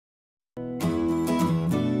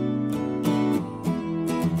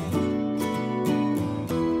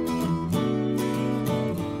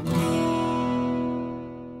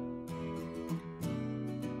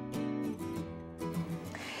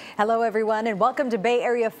Hello, everyone, and welcome to Bay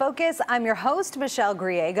Area Focus. I'm your host, Michelle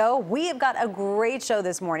Griego. We have got a great show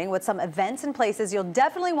this morning with some events and places you'll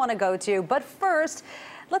definitely want to go to. But first,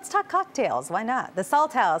 let's talk cocktails. Why not? The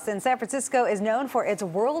Salt House in San Francisco is known for its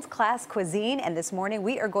world-class cuisine, and this morning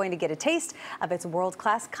we are going to get a taste of its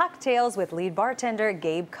world-class cocktails with lead bartender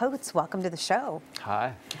Gabe Cothes. Welcome to the show.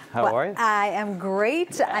 Hi, how are you? I am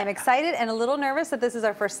great. I'm excited and a little nervous that this is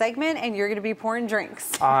our first segment and you're going to be pouring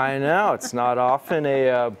drinks. I know. It's not often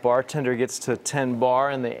a bartender gets to 10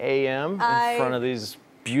 bar in the AM in front of these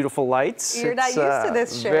beautiful lights. You're not used to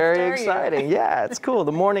this shift, very exciting. Yeah, it's cool.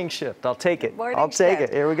 The morning shift. I'll take it. I'll take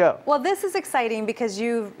it. Here we go. Well, this is exciting because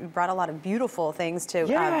you've brought a lot of beautiful things to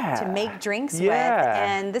make drinks with,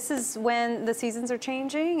 and this is when the seasons are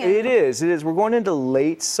changing. And it is. It is. We're going into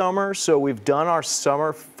late summer, so we've done our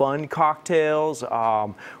summer fun cocktails.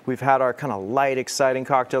 We've had our kind of light, exciting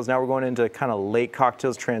cocktails. Now we're going into kind of late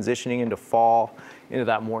cocktails, transitioning into fall, into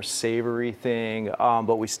that more savory thing,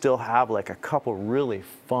 but we still have like a couple really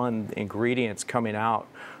fun ingredients coming out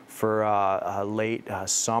for late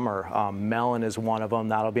summer. Melon is one of them.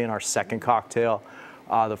 That'll be in our second cocktail.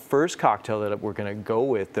 The first cocktail that we're going to go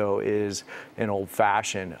with, though, is an old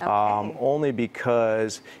fashioned, only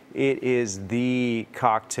because it is the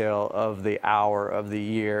cocktail of the hour, of the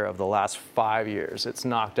year, of the last 5 years. It's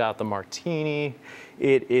knocked out the martini.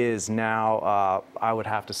 It is now, I would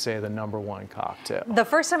have to say, the #1 cocktail. The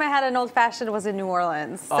first time I had an old fashioned was in New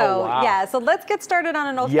Orleans. So yeah, so let's get started on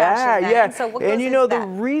an old fashioned. Yeah. So what and you know, the that?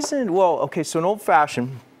 reason, well, okay, so an old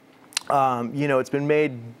fashioned, you know, it's been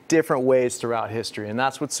made different ways throughout history, and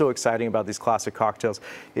that's what's so exciting about these classic cocktails,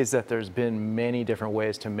 is that there's been many different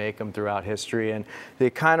ways to make them throughout history, and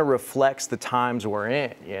it kind of reflects the times we're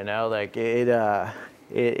in. You know, like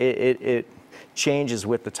it changes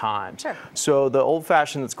with the times. Sure. So the old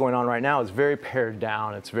fashioned that's going on right now is very pared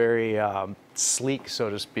down. It's very sleek, so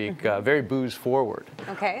to speak, very booze forward.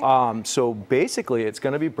 Okay. So basically, it's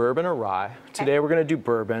going to be bourbon or rye. Today we're going to do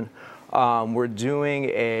bourbon. We're doing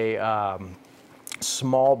a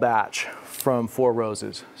small batch from Four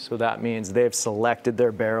Roses. So that means they've selected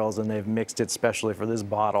their barrels and they've mixed it specially for this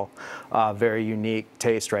bottle. Very unique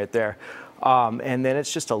taste right there. And then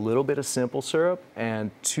it's just a little bit of simple syrup and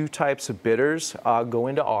 2 types of bitters go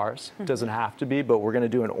into ours. Doesn't have to be, but we're going to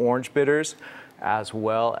do an orange bitters as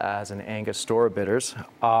well as an Angostura bitters.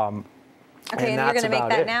 Okay, and you're going to make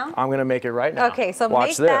that now? I'm going to make it right now. Okay, so Watch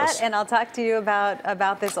make that, this. and I'll talk to you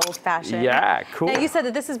about this old fashioned. Yeah, cool. Now, you said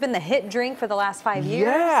that this has been the hit drink for the last 5 years.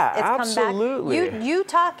 Yeah, it's absolutely. Come back. You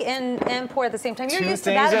talk and pour at the same time. You're 2 used to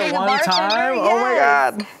things that, at being a one bartender. time? Yes. Oh my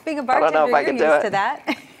God. Being a bartender, I don't know if I can you're do used it. to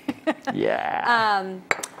that. Yeah.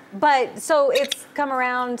 But so it's come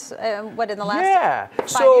around, what, in the last 5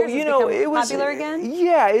 so years? you know, it was popular again.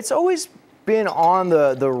 Yeah, it's always been on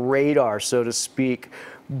the radar, so to speak,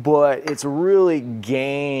 but it's really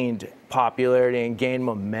gained popularity and gained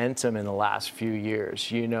momentum in the last few years.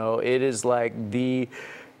 You know, it is like the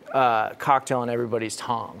cocktail on everybody's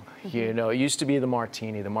tongue. You know, it used to be the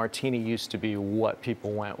martini. The martini used to be what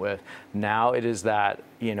people went with. Now it is that,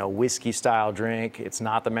 you know, whiskey style drink. It's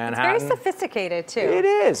not the Manhattan. It's very sophisticated too. It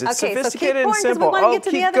is. It's sophisticated and simple.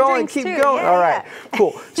 Keep going. Yeah, all right.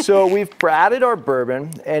 Cool. So we've added our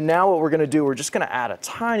bourbon, and now what we're going to do, we're just going to add a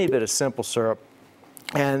tiny bit of simple syrup.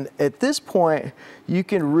 And at this point, you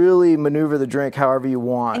can really maneuver the drink however you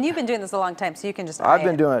want. And you've been doing this a long time, so you can just I've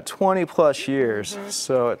been doing it 20 plus years,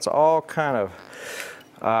 so it's all kind of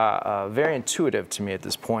very intuitive to me at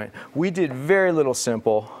this point. We did very little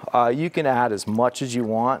simple. You can add as much as you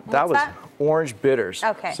want. That was orange bitters.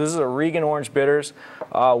 Okay. So this is a Regan orange bitters,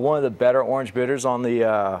 one of the better orange bitters on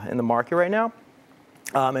the in the market right now.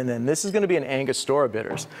 And then this is going to be an Angostura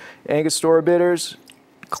bitters. Angostura bitters,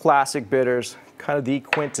 classic bitters, kind of the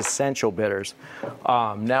quintessential bitters.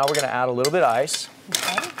 Now we're going to add a little bit of ice.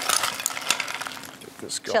 Okay. Get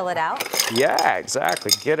this going. Chill it out. Yeah,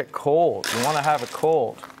 exactly. Get it cold. You want to have it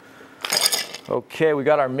cold. Okay, we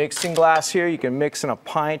got our mixing glass here. You can mix in a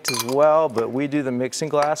pint as well, but we do the mixing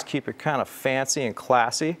glass, keep it kind of fancy and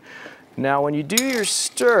classy. Now, when you do your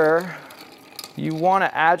stir, you want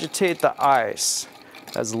to agitate the ice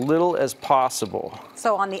as little as possible.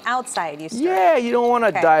 So on the outside you stir. Yeah, you don't want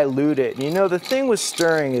to dilute it. You know, the thing with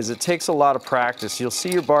stirring is it takes a lot of practice. You'll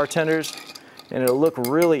see your bartenders and it'll look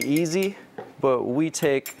really easy, but we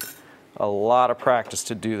take a lot of practice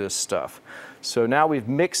to do this stuff. So now we've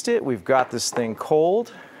mixed it, we've got this thing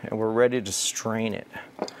cold, and we're ready to strain it.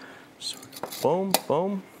 So boom,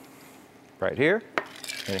 boom, right here,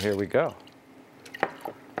 and here we go.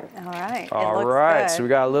 All right. All right. So we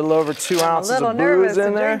got a little over 2 ounces of booze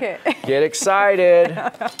in there. Get excited.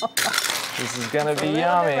 This is going to be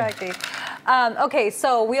yummy. Okay,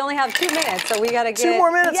 so we only have 2 minutes, so we got to get 2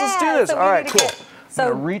 more minutes. Let's do this. So All right, cool. So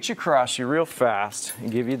I'm gonna reach across you real fast and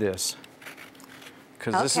give you this,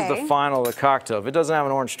 because this is the final of the cocktail. If it doesn't have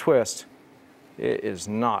an orange twist, it is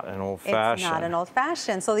not an old-fashioned. It's not an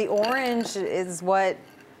old-fashioned. So the orange is what?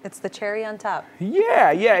 It's the cherry on top.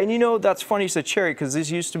 Yeah, and you know, that's funny you said cherry, because this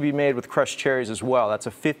used to be made with crushed cherries as well. That's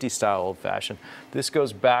a 50s style old-fashioned. This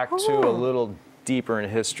goes back to a little deeper in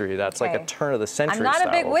history. That's like a turn of the century I'm not style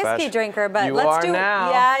a big whiskey drinker, but you let's are do. now.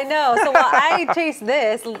 Yeah, I know. So while I taste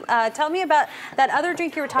this, tell me about that other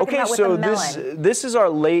drink you were talking about with the melon. This is our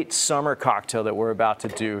late summer cocktail that we're about to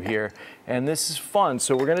do here, and this is fun.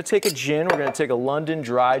 So we're gonna take a gin. We're gonna take a London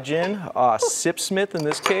dry gin, Sipsmith in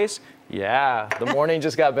this case. Yeah, the morning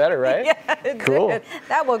just got better, right? Yeah, it did.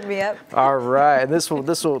 That woke me up. All right, this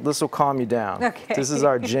will calm you down. Okay. This is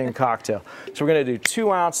our gin cocktail. So we're gonna do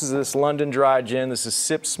 2 ounces of this London dry gin. This is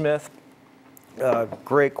Sipsmith,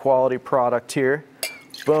 great quality product here.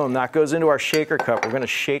 Boom, that goes into our shaker cup. We're gonna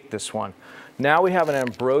shake this one. Now we have an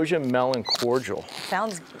ambrosia melon cordial.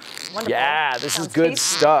 Sounds wonderful. Yeah, this is good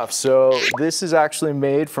stuff. So this is actually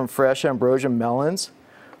made from fresh ambrosia melons.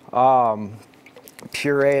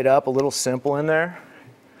 Pureed up, a little simple in there.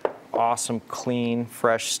 Awesome, clean,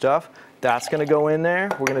 fresh stuff. That's gonna go in there.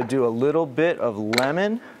 We're gonna do a little bit of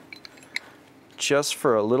lemon, just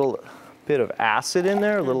for a little bit of acid in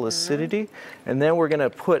there, a little acidity. And then we're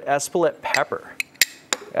gonna put Espelette pepper.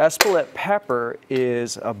 Espelette pepper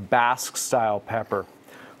is a Basque style pepper.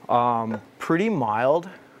 Pretty mild,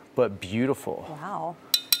 but beautiful. Wow.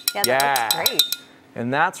 Yeah, that looks great.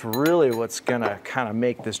 And that's really what's gonna kind of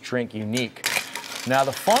make this drink unique. Now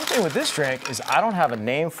the fun thing with this drink is I don't have a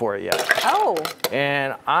name for it yet. Oh.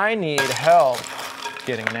 And I need help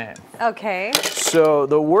getting a name. Okay. So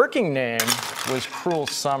the working name was Cruel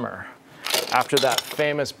Summer, after that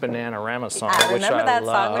famous Bananarama song, which I love. I remember that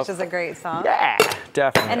song, which is a great song. Yeah,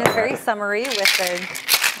 definitely. And it's very summery with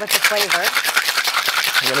the flavor.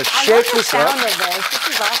 I'm gonna shake this up. I love the sound of this. This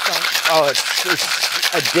is awesome. Oh, it's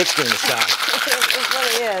addicting, the sound. It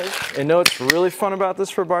really is. And know what's really fun about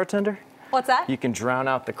this for a bartender? What's that? You can drown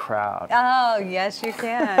out the crowd. Oh, yes, you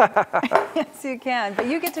can. Yes, you can. But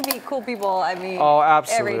you get to meet cool people, I mean, oh,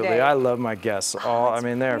 absolutely. every day. I love my guests. I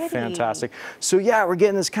mean, they're pretty. fantastic. So yeah, we're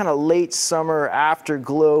getting this kind of late summer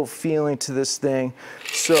afterglow feeling to this thing.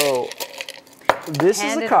 So this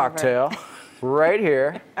is a cocktail right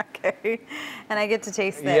here. Okay. And I get to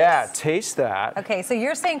taste this. Yeah, taste that. Okay, so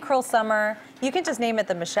you're saying Cruel Summer. You can just name it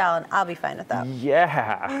the Michelle, and I'll be fine with that.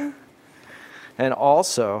 Yeah. And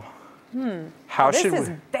also, this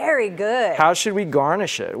is very good. How should we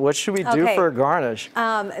garnish it? What should we do for a garnish?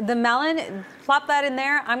 The melon, plop that in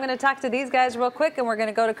there. I'm going to talk to these guys real quick, and we're going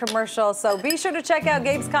to go to commercial. So be sure to check out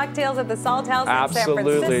Gabe's Cocktails at the Salt House in San Francisco.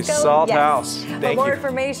 Absolutely, Salt House. For more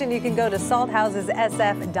information, you can go to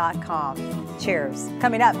salthousessf.com. Cheers.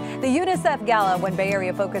 Coming up, the UNICEF Gala when Bay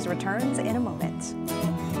Area Focus returns in a moment.